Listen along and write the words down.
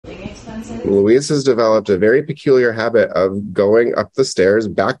Louise has developed a very peculiar habit of going up the stairs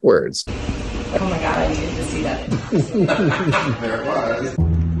backwards. Oh my god, I needed to see that. There it was.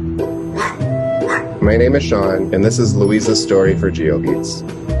 My name is Sean, and this is Louise's story for GeoBeats.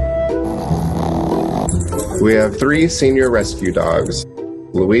 We have 3 senior rescue dogs,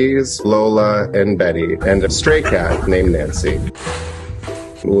 Louise, Lola, and Betty, and a stray cat named Nancy.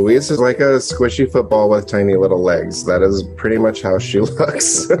 Louise is like a squishy football with tiny little legs. That is pretty much how she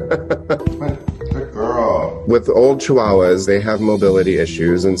looks. Good girl. With old chihuahuas, they have mobility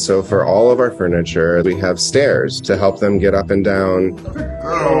issues, and so for all of our furniture, we have stairs to help them get up and down. Good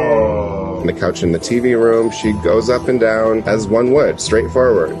girl. The couch in the TV room, she goes up and down as one would, straight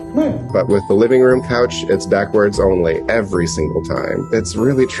forward. But with the living room couch, it's backwards only, every single time. It's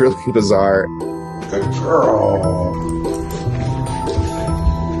really, truly bizarre. Good girl.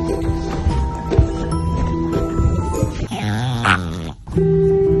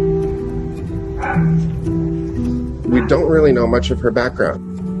 We don't really know much of her background.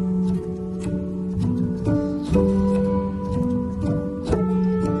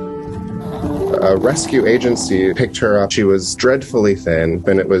 A rescue agency picked her up. She was dreadfully thin,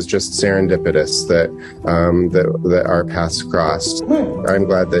 and it was just serendipitous that our paths crossed. I'm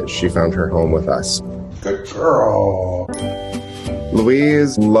glad that she found her home with us. Good girl.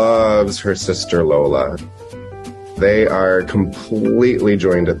 Louise loves her sister Lola. They are completely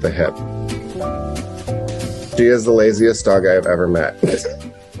joined at the hip. She is the laziest dog I've ever met.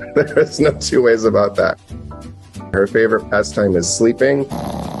 There's no two ways about that. Her favorite pastime is sleeping.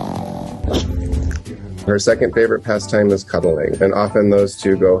 Her second favorite pastime is cuddling, and often those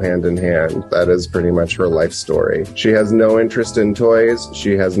two go hand in hand. That is pretty much her life story. She has no interest in toys.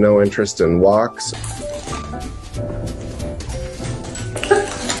 She has no interest in walks.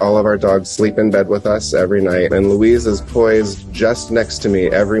 All of our dogs sleep in bed with us every night, and Louise is poised just next to me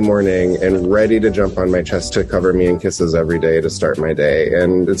every morning and ready to jump on my chest to cover me in kisses every day to start my day.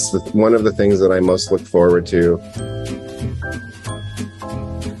 And it's one of the things that I most look forward to.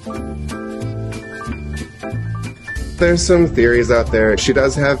 There's some theories out there. She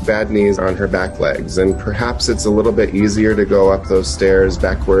does have bad knees on her back legs, and perhaps it's a little bit easier to go up those stairs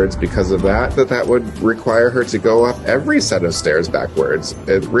backwards because of that would require her to go up every set of stairs backwards.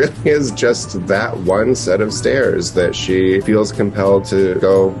 It really is just that one set of stairs that she feels compelled to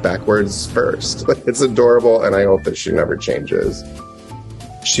go backwards first. It's adorable, and I hope that she never changes.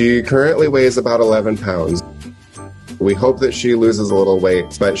 She currently weighs about 11 pounds. We hope that she loses a little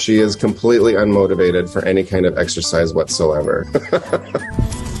weight, but she is completely unmotivated for any kind of exercise whatsoever.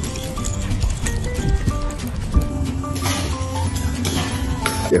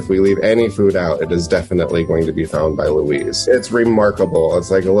 If we leave any food out, it is definitely going to be found by Louise. It's remarkable.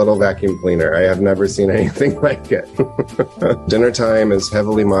 It's like a little vacuum cleaner. I have never seen anything like it. Dinner time is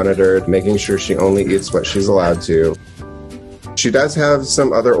heavily monitored, making sure she only eats what she's allowed to. She does have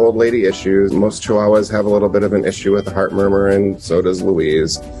some other old lady issues. Most Chihuahuas have a little bit of an issue with the heart murmur, and so does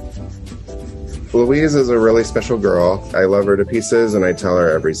Louise. Louise is a really special girl. I love her to pieces, and I tell her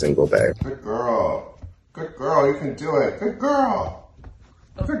every single day. Good girl. Good girl, you can do it. Good girl.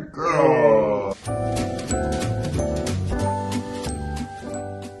 Good girl.